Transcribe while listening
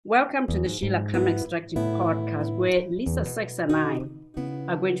Welcome to the Sheila Climate Extractive podcast, where Lisa, Sachs, and I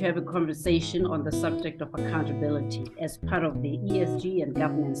are going to have a conversation on the subject of accountability as part of the ESG and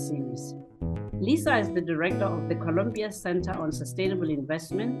governance series. Lisa is the director of the Columbia Center on Sustainable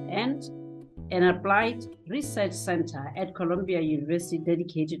Investment and an applied research center at Columbia University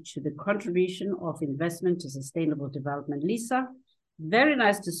dedicated to the contribution of investment to sustainable development. Lisa, very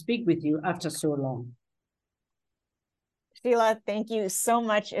nice to speak with you after so long. Sheila, thank you so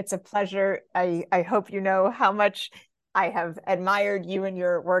much. It's a pleasure. I hope you know how much I have admired you and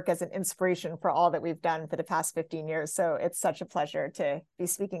your work as an inspiration for all that we've done for the past 15 years. So it's such a pleasure to be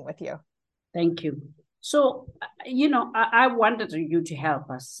speaking with you. Thank you. So, I wanted you to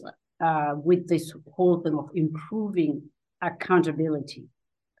help us with this whole thing of improving accountability.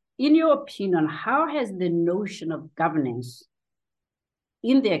 In your opinion, how has the notion of governance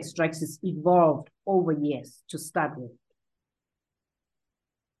in the extractives evolved over years to start with?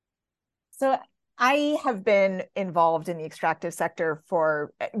 So I have been involved in the extractive sector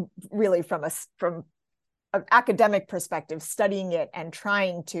for really from an academic perspective, studying it and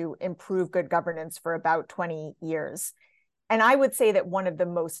trying to improve good governance for about 20 years. And I would say that one of the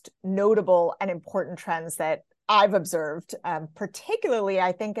most notable and important trends that I've observed, particularly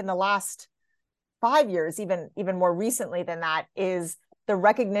I think in the last 5 years, even more recently than that, is the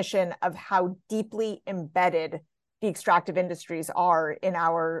recognition of how deeply embedded the extractive industries are in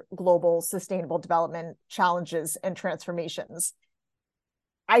our global sustainable development challenges and transformations.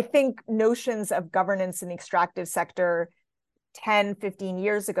 I think notions of governance in the extractive sector 10, 15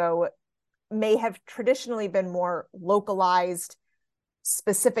 years ago may have traditionally been more localized,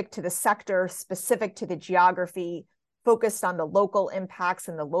 specific to the sector, specific to the geography, focused on the local impacts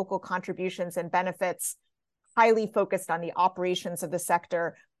and the local contributions and benefits, highly focused on the operations of the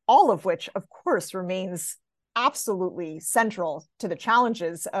sector, all of which, of course, remains absolutely central to the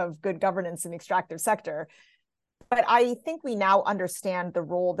challenges of good governance in the extractive sector. But I think we now understand the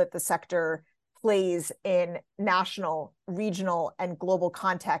role that the sector plays in national, regional, and global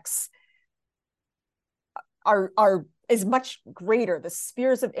contexts is much greater. The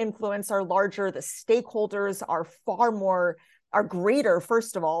spheres of influence are larger. The stakeholders are greater,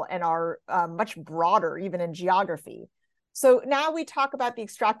 first of all, and are much broader, even in geography. So now we talk about the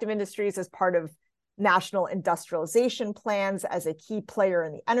extractive industries as part of national industrialization plans, as a key player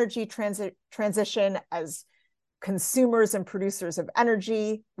in the energy transition, as consumers and producers of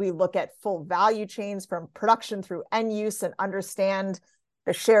energy. We look at full value chains from production through end use and understand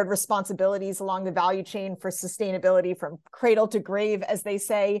the shared responsibilities along the value chain for sustainability from cradle to grave, as they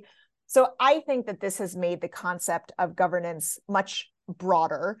say. So I think that this has made the concept of governance much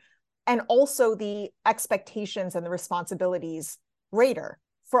broader, and also the expectations and the responsibilities greater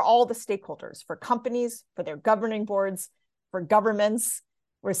for all the stakeholders, for companies, for their governing boards, for governments.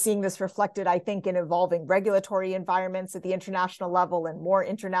 We're seeing this reflected, I think, in evolving regulatory environments at the international level and more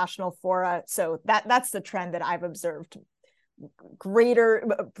international fora. So that's the trend that I've observed.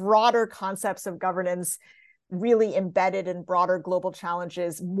 Broader concepts of governance, really embedded in broader global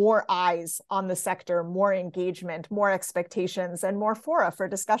challenges, more eyes on the sector, more engagement, more expectations, and more fora for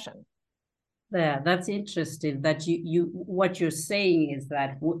discussion. Yeah, that's interesting that what you're saying is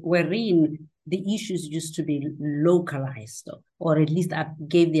that wherein the issues used to be localized, or at least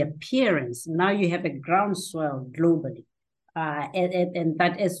gave the appearance, now you have a groundswell globally. And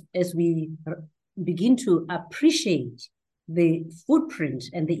that as we begin to appreciate the footprint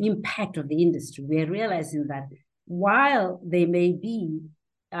and the impact of the industry, we are realizing that while there may be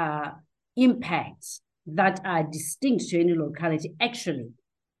impacts that are distinct to any locality, actually,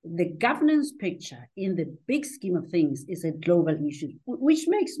 the governance picture in the big scheme of things is a global issue, which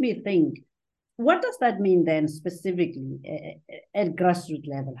makes me think, what does that mean then specifically at grassroots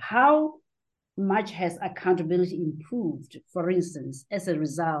level? How much has accountability improved, for instance, as a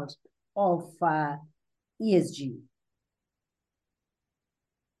result of ESG?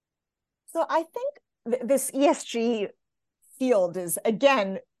 So I think this ESG field is,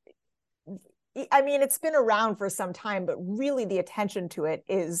 again, I mean, it's been around for some time, but really the attention to it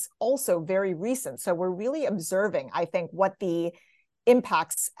is also very recent. So we're really observing, I think, what the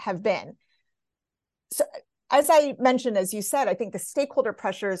impacts have been. So as I mentioned, as you said, I think the stakeholder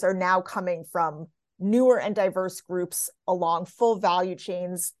pressures are now coming from newer and diverse groups along full value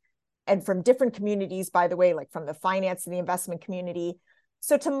chains and from different communities, by the way, like from the finance and the investment community.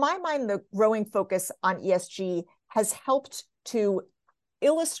 So to my mind, the growing focus on ESG has helped to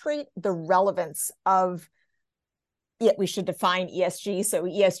illustrate the relevance of, we should define ESG. So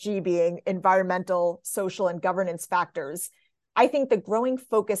ESG being environmental, social, and governance factors I think the growing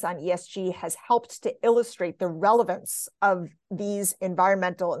focus on ESG has helped to illustrate the relevance of these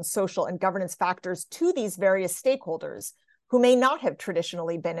environmental and social and governance factors to these various stakeholders who may not have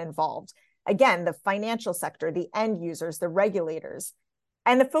traditionally been involved. Again, the financial sector, the end users, the regulators.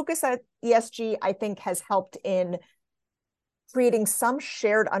 And the focus on ESG, I think, has helped in creating some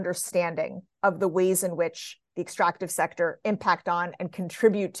shared understanding of the ways in which the extractive sector impact on and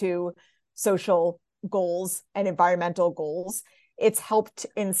contribute to social goals and environmental goals. It's helped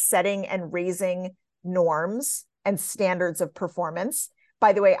in setting and raising norms and standards of performance.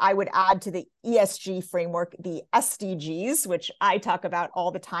 By the way, I would add to the ESG framework, the SDGs, which I talk about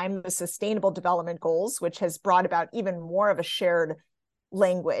all the time, the Sustainable Development Goals, which has brought about even more of a shared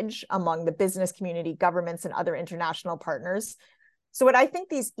language among the business community, governments, and other international partners. So what I think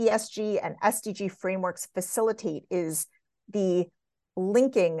these ESG and SDG frameworks facilitate is the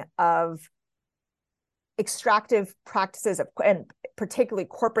linking of extractive practices and particularly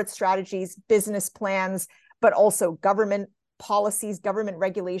corporate strategies, business plans, but also government policies, government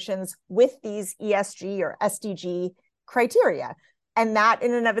regulations with these ESG or SDG criteria. And that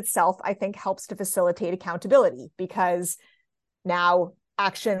in and of itself, I think, helps to facilitate accountability, because now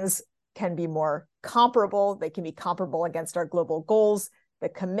actions can be more comparable. They can be comparable against our global goals. The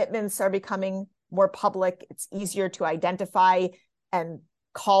commitments are becoming more public. It's easier to identify and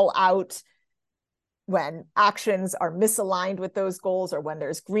call out when actions are misaligned with those goals or when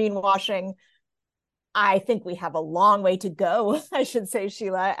there's greenwashing. I think we have a long way to go, I should say,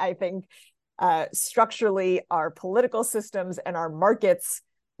 Sheila. I think structurally our political systems and our markets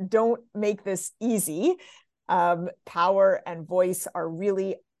don't make this easy. Power and voice are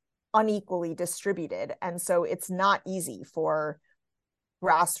really unequally distributed. And so it's not easy for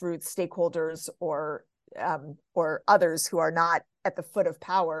grassroots stakeholders or others who are not at the foot of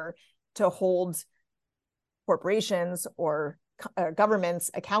power to hold corporations or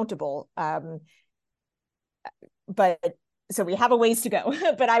governments accountable. But so we have a ways to go.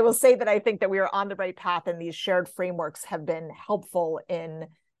 But I will say that I think that we are on the right path, and these shared frameworks have been helpful in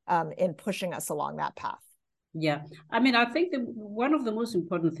pushing us along that path. Yeah, I mean, I think one of the most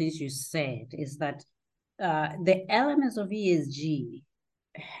important things you said is that the elements of ESG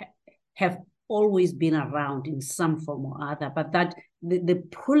have always been around in some form or other, but that the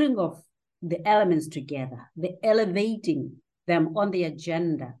pulling of the elements together, the elevating them on the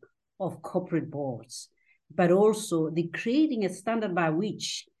agenda of corporate boards, but also the creating a standard by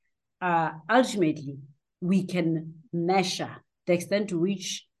which ultimately we can measure the extent to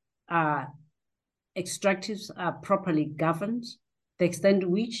which extractives are properly governed, the extent to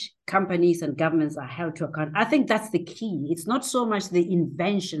which companies and governments are held to account. I think that's the key. It's not so much the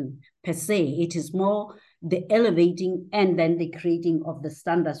invention per se, it is more the elevating and then the creating of the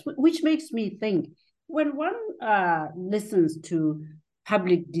standards, which makes me think, when one listens to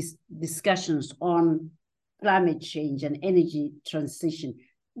public discussions on climate change and energy transition,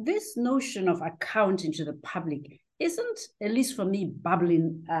 this notion of accounting to the public isn't, at least for me,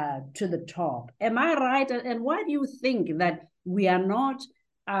 bubbling to the top. Am I right? And why do you think that we are not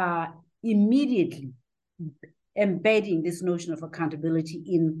immediately embedding this notion of accountability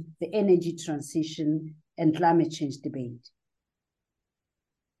in the energy transition and climate change debate?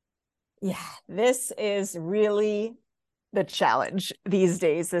 Yeah, this is really the challenge these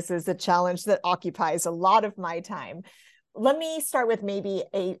days. This is a challenge that occupies a lot of my time. Let me start with maybe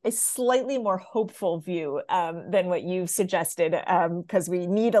a slightly more hopeful view than what you've suggested, because we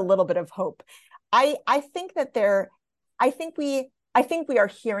need a little bit of hope. I think we are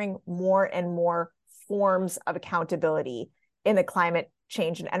hearing more and more forms of accountability in the climate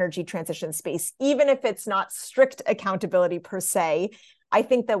change and energy transition space, even if it's not strict accountability per se. I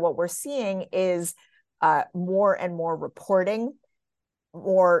think that what we're seeing is more and more reporting,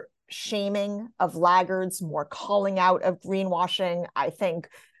 more shaming of laggards, more calling out of greenwashing. I think,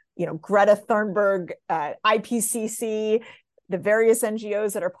 Greta Thunberg, IPCC, the various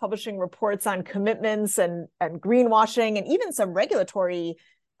NGOs that are publishing reports on commitments and greenwashing, and even some regulatory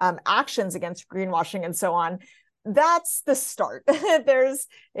actions against greenwashing and so on. That's the start.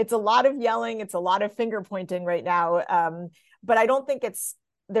 It's a lot of yelling, it's a lot of finger pointing right now. But I don't think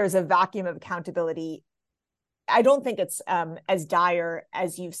there's a vacuum of accountability. I don't think it's as dire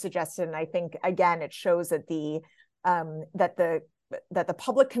as you've suggested. And I think, again, it shows that the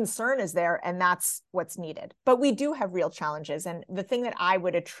public concern is there, and that's what's needed. But we do have real challenges. And the thing that I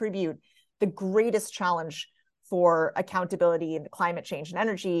would attribute the greatest challenge for accountability in the climate change and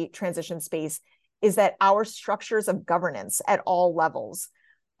energy transition space is that our structures of governance at all levels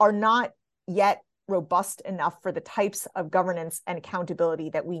are not yet robust enough for the types of governance and accountability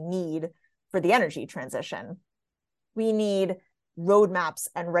that we need for the energy transition. We need roadmaps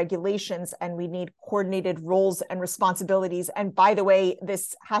and regulations, and we need coordinated roles and responsibilities. And by the way,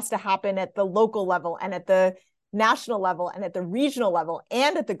 this has to happen at the local level and at the national level and at the regional level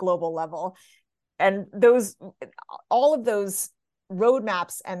and at the global level. And all of those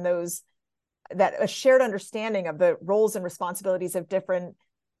roadmaps and that a shared understanding of the roles and responsibilities of different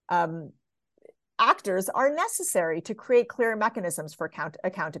actors are necessary to create clear mechanisms for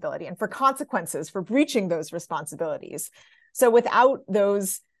accountability and for consequences for breaching those responsibilities. So without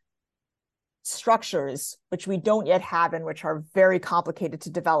those structures, which we don't yet have and which are very complicated to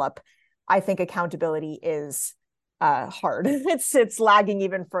develop, I think accountability is hard. It's lagging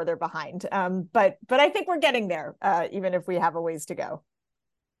even further behind. But I think we're getting there, even if we have a ways to go.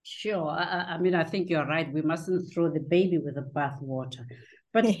 Sure. I mean, I think you're right. We mustn't throw the baby with the bathwater.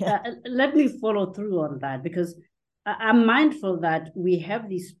 But let me follow through on that, because I'm mindful that we have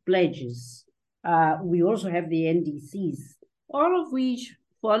these pledges. We also have the NDCs, all of which,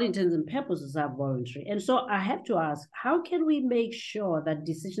 for all intents and purposes, are voluntary. And so I have to ask, how can we make sure that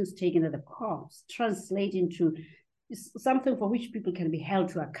decisions taken at the COPs translate into something for which people can be held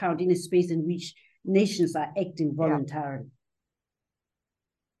to account in a space in which nations are acting voluntarily?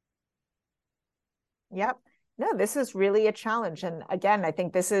 Yep. No, this is really a challenge. And again, I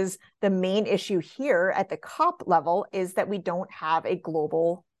think this is the main issue here at the COP level, is that we don't have a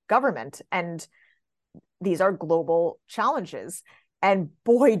global government. And these are global challenges. And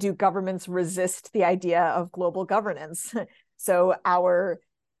boy, do governments resist the idea of global governance. So our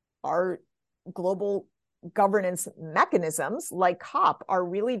global governance mechanisms like COP are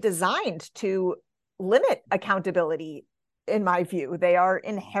really designed to limit accountability. In my view, they are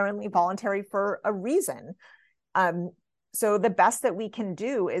inherently voluntary for a reason. So the best that we can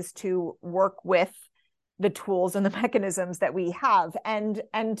do is to work with the tools and the mechanisms that we have, and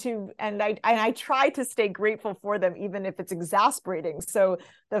I try to stay grateful for them, even if it's exasperating. So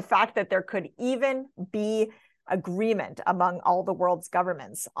the fact that there could even be agreement among all the world's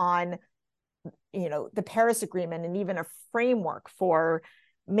governments on, the Paris Agreement, and even a framework for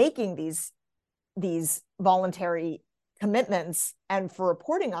making these voluntary commitments and for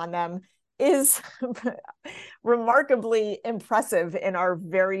reporting on them is remarkably impressive in our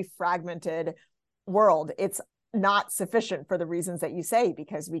very fragmented world. It's not sufficient for the reasons that you say,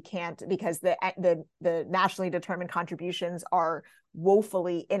 because the nationally determined contributions are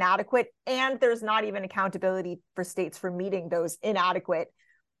woefully inadequate, and there's not even accountability for states for meeting those inadequate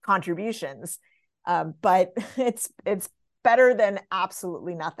contributions. But it's better than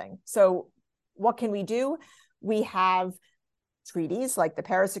absolutely nothing. So what can we do? We have treaties like the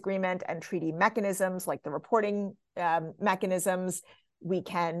Paris Agreement and treaty mechanisms like the reporting mechanisms. We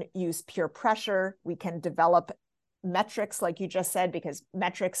can use peer pressure. We can develop metrics, like you just said, because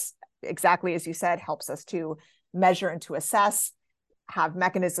metrics, exactly as you said, helps us to measure and to assess, have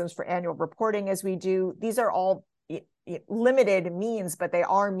mechanisms for annual reporting as we do. These are all limited means, but they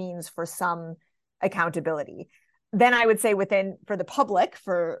are means for some accountability. Then I would say for the public,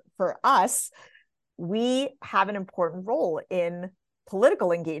 for us, we have an important role in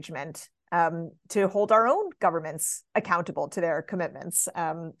political engagement to hold our own governments accountable to their commitments.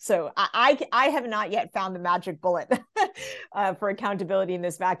 So I have not yet found the magic bullet for accountability in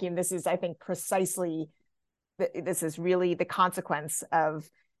this vacuum. This is, I think, this is really the consequence of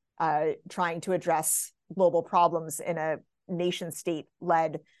trying to address global problems in a nation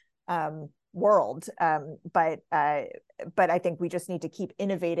state-led world. But I think we just need to keep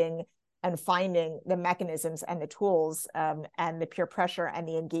innovating and finding the mechanisms and the tools and the peer pressure and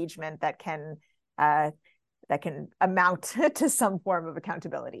the engagement that can amount to some form of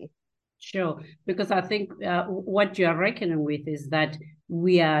accountability. Sure, because I think what you are reckoning with is that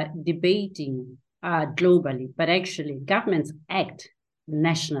we are debating globally, but actually governments act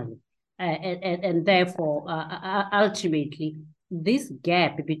nationally. And therefore, ultimately, this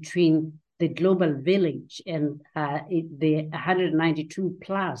gap between the global village and the 192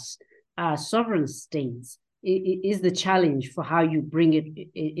 plus sovereign states is the challenge for how you bring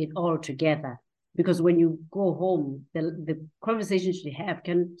it all together. Because when you go home, the conversations you have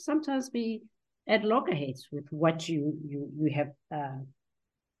can sometimes be at loggerheads with what you have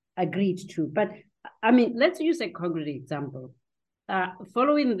agreed to. But I mean, let's use a concrete example.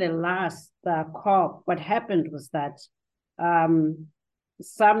 Following the last COP, what happened was that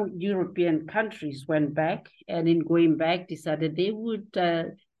some European countries went back, and in going back, decided they would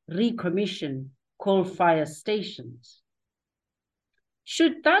recommission coal-fired stations.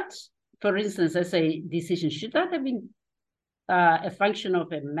 Should that, for instance, as a decision, should that have been a function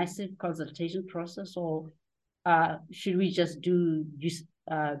of a massive consultation process, or should we just do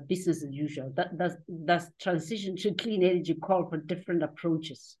business as usual? Does transition to clean energy call for different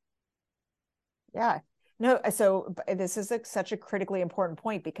approaches? Yeah. No, so this is such a critically important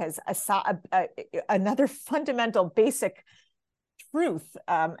point, because another fundamental basic truth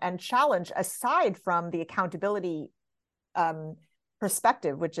and challenge, aside from the accountability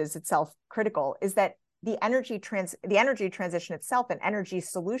perspective, which is itself critical, is that the energy transition itself and energy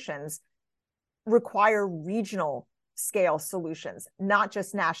solutions require regional scale solutions, not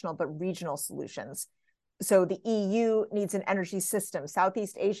just national, but regional solutions. So the EU needs an energy system.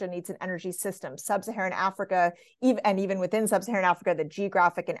 Southeast Asia needs an energy system. Sub-Saharan Africa, even within Sub-Saharan Africa, the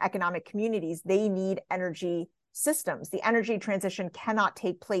geographic and economic communities, they need energy systems. The energy transition cannot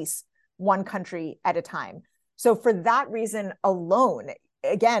take place one country at a time. So for that reason alone,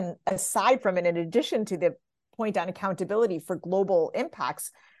 again, aside from and in addition to the point on accountability for global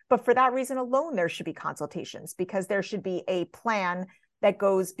impacts, but for that reason alone, there should be consultations, because there should be a plan that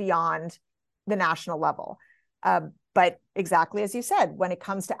goes beyond the national level. But exactly as you said, when it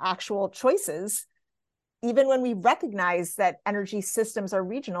comes to actual choices, even when we recognize that energy systems are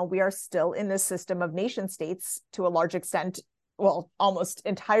regional, we are still in this system of nation states to a large extent. Well, almost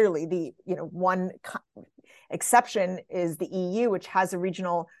entirely. The one exception is the EU, which has a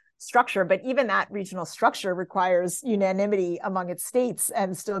regional structure, but even that regional structure requires unanimity among its states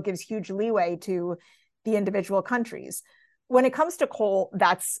and still gives huge leeway to the individual countries. When it comes to coal,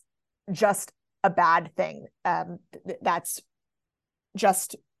 that's just a bad thing. That's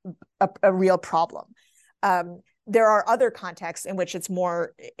just a real problem. There are other contexts in which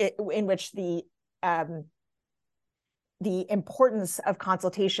in which the importance of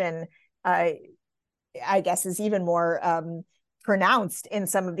consultation, I guess, is even more pronounced in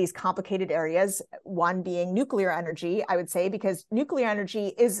some of these complicated areas. One being nuclear energy, I would say, because nuclear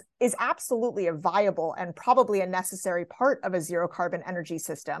energy is absolutely a viable and probably a necessary part of a zero carbon energy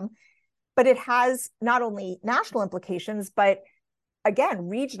system. But it has not only national implications, but again,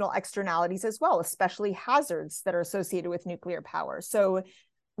 regional externalities as well, especially hazards that are associated with nuclear power. So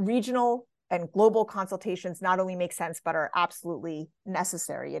regional and global consultations not only make sense, but are absolutely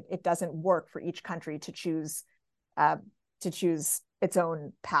necessary. It doesn't work for each country to choose its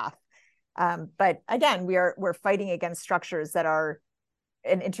own path. But again, we're fighting against structures that are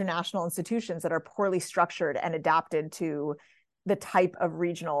in international institutions that are poorly structured and adapted to the type of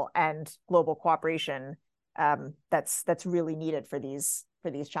regional and global cooperation that's really needed for these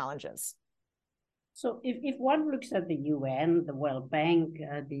challenges. So if one looks at the UN, the World Bank,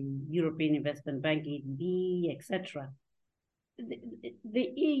 the European Investment Bank, EIB, etc.,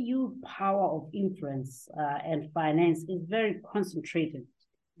 the EU power of influence and finance is very concentrated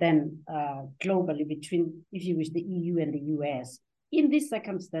then globally between, if you wish, the EU and the US. In these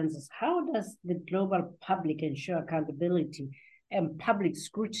circumstances, how does the global public ensure accountability and public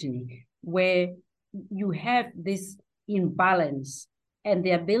scrutiny where you have this imbalance and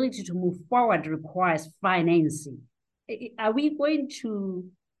the ability to move forward requires financing? Are we going to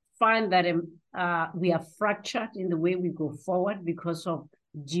find that we are fractured in the way we go forward because of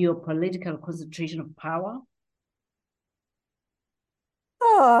geopolitical concentration of power?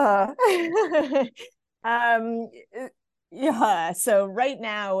 Yeah. So right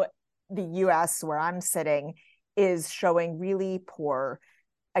now, the US, where I'm sitting, is showing really poor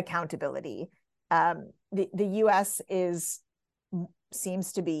accountability. The US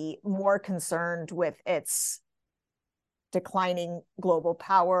seems to be more concerned with its declining global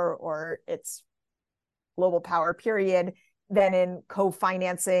power or its global power period than in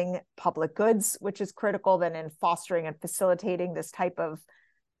co-financing public goods, which is critical, than in fostering and facilitating this type of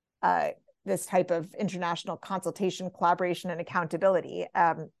international consultation, collaboration, and accountability.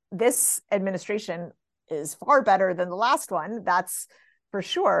 This administration is far better than the last one, that's for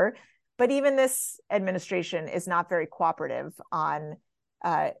sure. But even this administration is not very cooperative on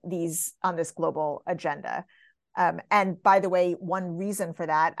this global agenda. And by the way, one reason for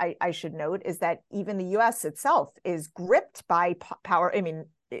that, I should note, is that even the US itself is gripped by power. I mean,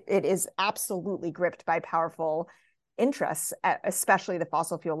 it is absolutely gripped by powerful interests, especially the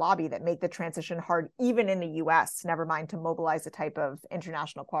fossil fuel lobby, that make the transition hard, even in the US, never mind to mobilize the type of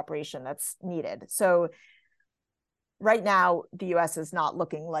international cooperation that's needed. So right now, the US is not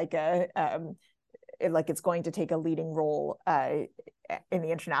looking like it's going to take a leading role in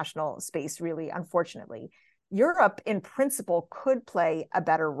the international space, really, unfortunately. Europe, in principle, could play a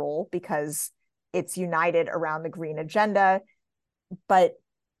better role because it's united around the green agenda, but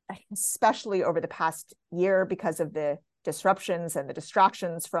especially over the past year, because of the disruptions and the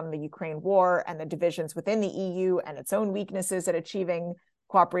distractions from the Ukraine war and the divisions within the EU and its own weaknesses at achieving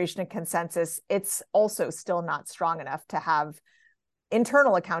cooperation and consensus, it's also still not strong enough to have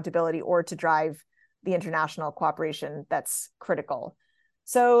internal accountability or to drive the international cooperation that's critical.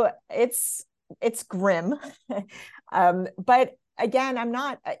 So it's grim. But again,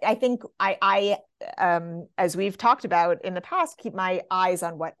 I think I as we've talked about in the past, keep my eyes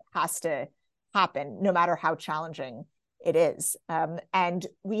on what has to happen, no matter how challenging it is. And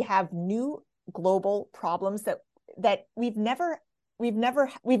we have new global problems that we've never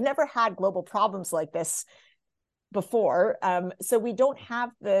had global problems like this before. So we don't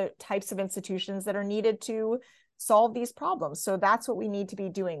have the types of institutions that are needed to solve these problems. So that's what we need to be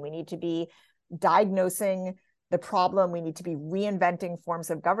doing. We need to be diagnosing the problem. We need to be reinventing forms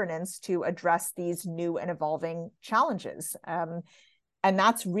of governance to address these new and evolving challenges. And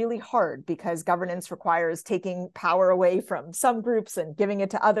that's really hard because governance requires taking power away from some groups and giving it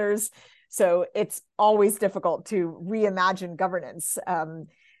to others. So it's always difficult to reimagine governance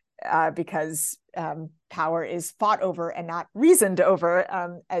because power is fought over and not reasoned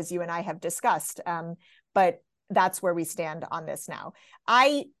over, as you and I have discussed. But that's where we stand on this now.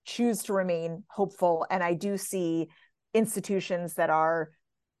 I choose to remain hopeful, and I do see institutions that are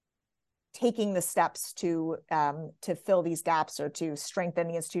taking the steps to fill these gaps or to strengthen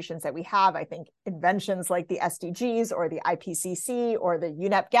the institutions that we have. I think inventions like the SDGs or the IPCC or the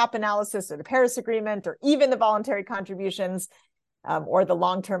UNEP gap analysis or the Paris Agreement or even the voluntary contributions or the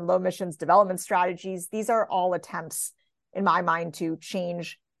long-term low emissions development strategies, these are all attempts, in my mind, to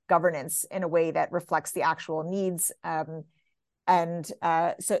change governance in a way that reflects the actual needs. So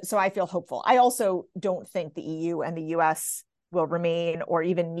I feel hopeful. I also don't think the EU and the US will remain or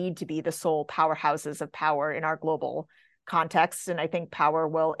even need to be the sole powerhouses of power in our global context. And I think power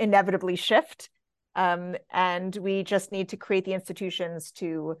will inevitably shift. And we just need to create the institutions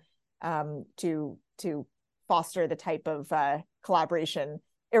to foster the type of collaboration,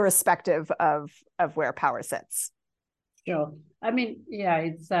 irrespective of where power sits. Sure. I mean, yeah,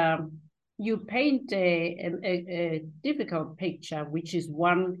 it's you paint a difficult picture, which is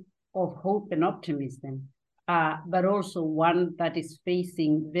one of hope and optimism, but also one that is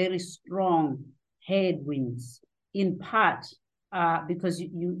facing very strong headwinds, in part because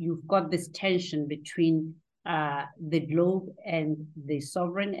you've got this tension between the globe and the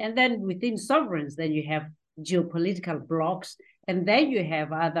sovereign, and then within sovereigns, then you have geopolitical blocks, and then you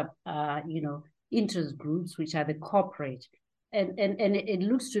have other, interest groups, which are the corporate. And it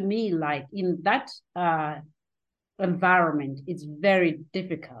looks to me like in that environment, it's very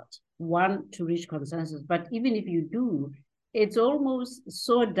difficult, one, to reach consensus. But even if you do, it's almost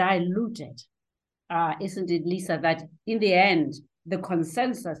so diluted, isn't it, Lisa, that in the end, the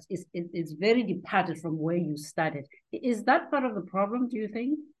consensus is very departed from where you started. Is that part of the problem, do you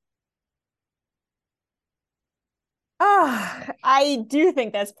think? Oh, I do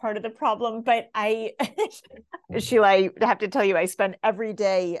think that's part of the problem, but Sheila, I have to tell you, I spend every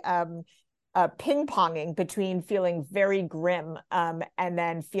day ping-ponging between feeling very grim and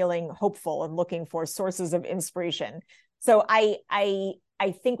then feeling hopeful and looking for sources of inspiration. So I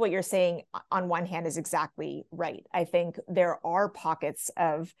think what you're saying on one hand is exactly right. I think there are pockets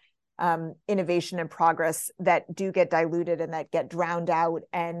of innovation and progress that do get diluted and that get drowned out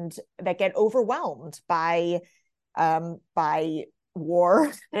and that get overwhelmed by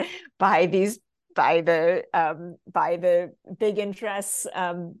war, by the big interests,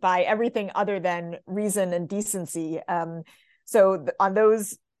 by everything other than reason and decency. So on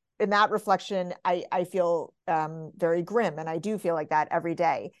those, in that reflection, I feel very grim, and I do feel like that every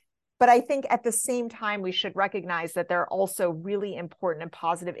day. But I think at the same time, we should recognize that there are also really important and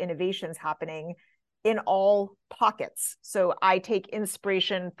positive innovations happening in all pockets. So I take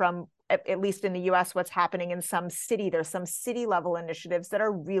inspiration from, at least in the US, what's happening in some city. There's some city level initiatives that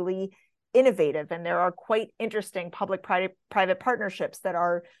are really innovative, and there are quite interesting public-private partnerships that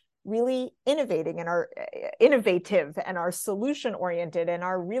are really innovating and are innovative and are solution oriented and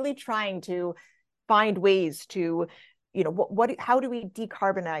are really trying to find ways to, how do we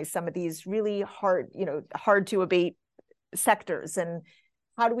decarbonize some of these really hard to abate sectors, and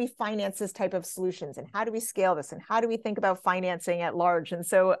how do we finance this type of solutions, and how do we scale this, and how do we think about financing at large? And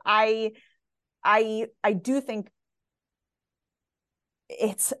so I do think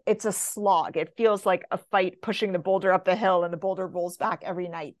it's a slog. It feels like a fight pushing the boulder up the hill, and the boulder rolls back every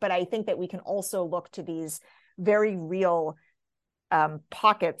night. But I think that we can also look to these very real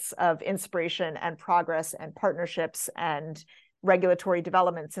pockets of inspiration and progress and partnerships and regulatory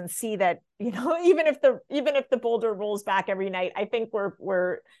developments, and see that, even if the boulder rolls back every night, I think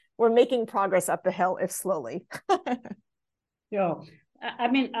we're making progress up the hill, if slowly. Yeah, I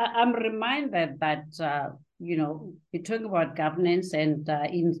mean, I'm reminded that we're talking about governance, and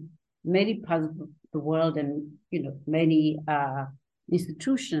in many parts of the world, and many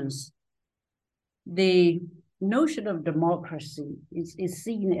institutions, the notion of democracy is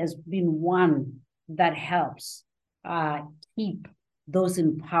seen as being one that helps keep those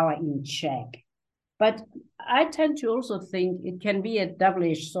in power in check. But I tend to also think it can be a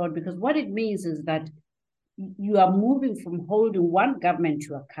double-edged sword, because what it means is that you are moving from holding one government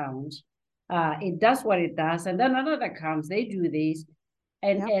to account. It does what it does, and then another comes, they do this.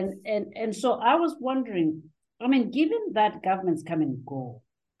 And so I was wondering, I mean, given that governments come and go,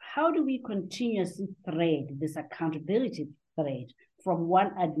 how do we continuously thread this accountability thread from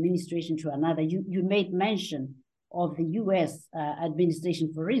one administration to another? You made mention of the US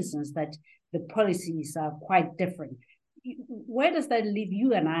administration, for instance, that the policies are quite different. Where does that leave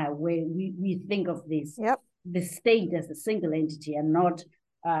you and I, where we think of this, the state as a single entity and not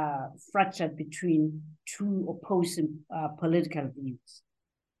fractured between two opposing political views?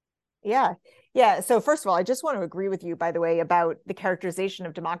 Yeah. So first of all, I just want to agree with you, by the way, about the characterization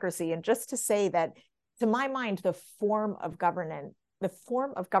of democracy, and just to say that, to my mind, the form of government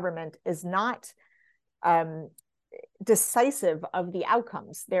is not decisive of the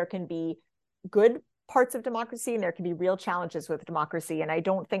outcomes. There can be good parts of democracy and there can be real challenges with democracy. And I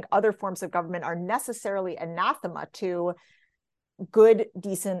don't think other forms of government are necessarily anathema to good,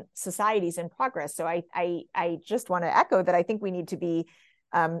 decent societies in progress. So I just want to echo that. I think we need to be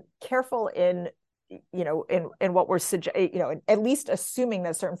careful in what we're at least assuming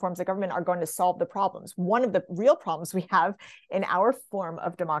that certain forms of government are going to solve the problems. One of the real problems we have in our form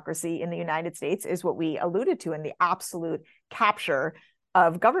of democracy in the United States is what we alluded to in the absolute capture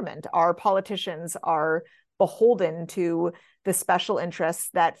of government. Our politicians are beholden to the special interests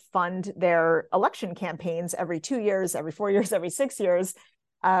that fund their election campaigns every 2 years, every 4 years, every 6 years.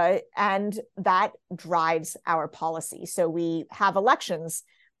 And that drives our policy. So we have elections,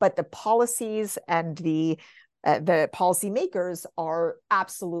 but the policies and the policymakers are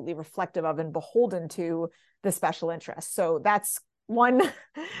absolutely reflective of and beholden to the special interests. So that's one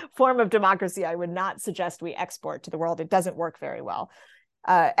form of democracy I would not suggest we export to the world. It doesn't work very well.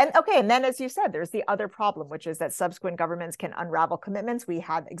 And then, as you said, there's the other problem, which is that subsequent governments can unravel commitments. We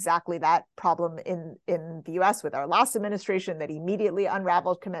had exactly that problem in the US with our last administration, that immediately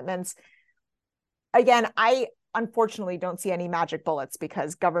unraveled commitments. Again, I unfortunately don't see any magic bullets,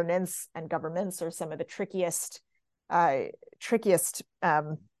 because governance and governments are some of the trickiest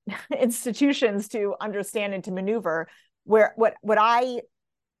institutions to understand and to maneuver. Where what I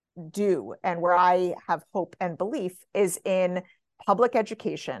do and where I have hope and belief is in public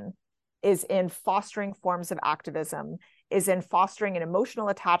education, is in fostering forms of activism, is in fostering an emotional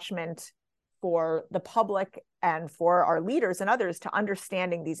attachment for the public and for our leaders and others to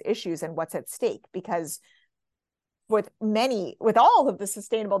understanding these issues and what's at stake. Because with all of the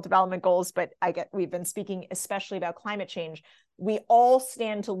sustainable development goals, but we've been speaking especially about climate change, we all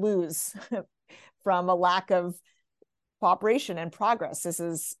stand to lose from a lack of cooperation and progress.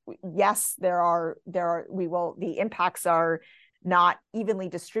 The impacts are not evenly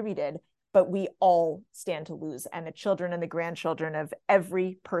distributed, but we all stand to lose. And the children and the grandchildren of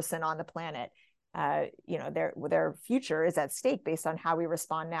every person on the planet, their future is at stake based on how we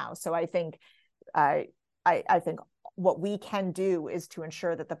respond now. So I think what we can do is to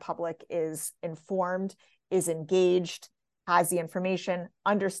ensure that the public is informed, is engaged, has the information,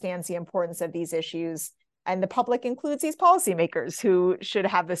 understands the importance of these issues. And the public includes these policymakers who should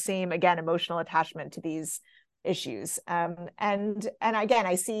have the same, again, emotional attachment to these issues. And again,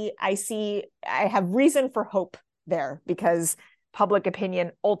 I have reason for hope there, because public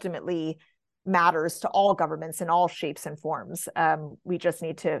opinion ultimately matters to all governments in all shapes and forms. We just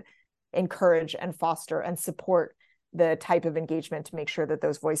need to encourage and foster and support the type of engagement to make sure that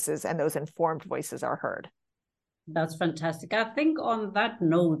those voices and those informed voices are heard. That's fantastic. I think on that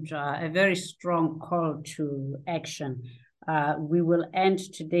note, a very strong call to action. We will end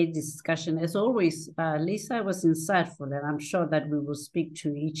today's discussion. As always, Lisa, was insightful, and I'm sure that we will speak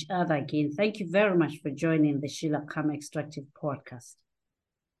to each other again. Thank you very much for joining the Sheila Khama Extractive Podcast.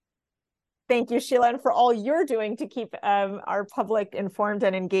 Thank you, Sheila, and for all you're doing to keep our public informed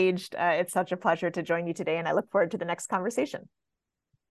and engaged. It's such a pleasure to join you today, and I look forward to the next conversation.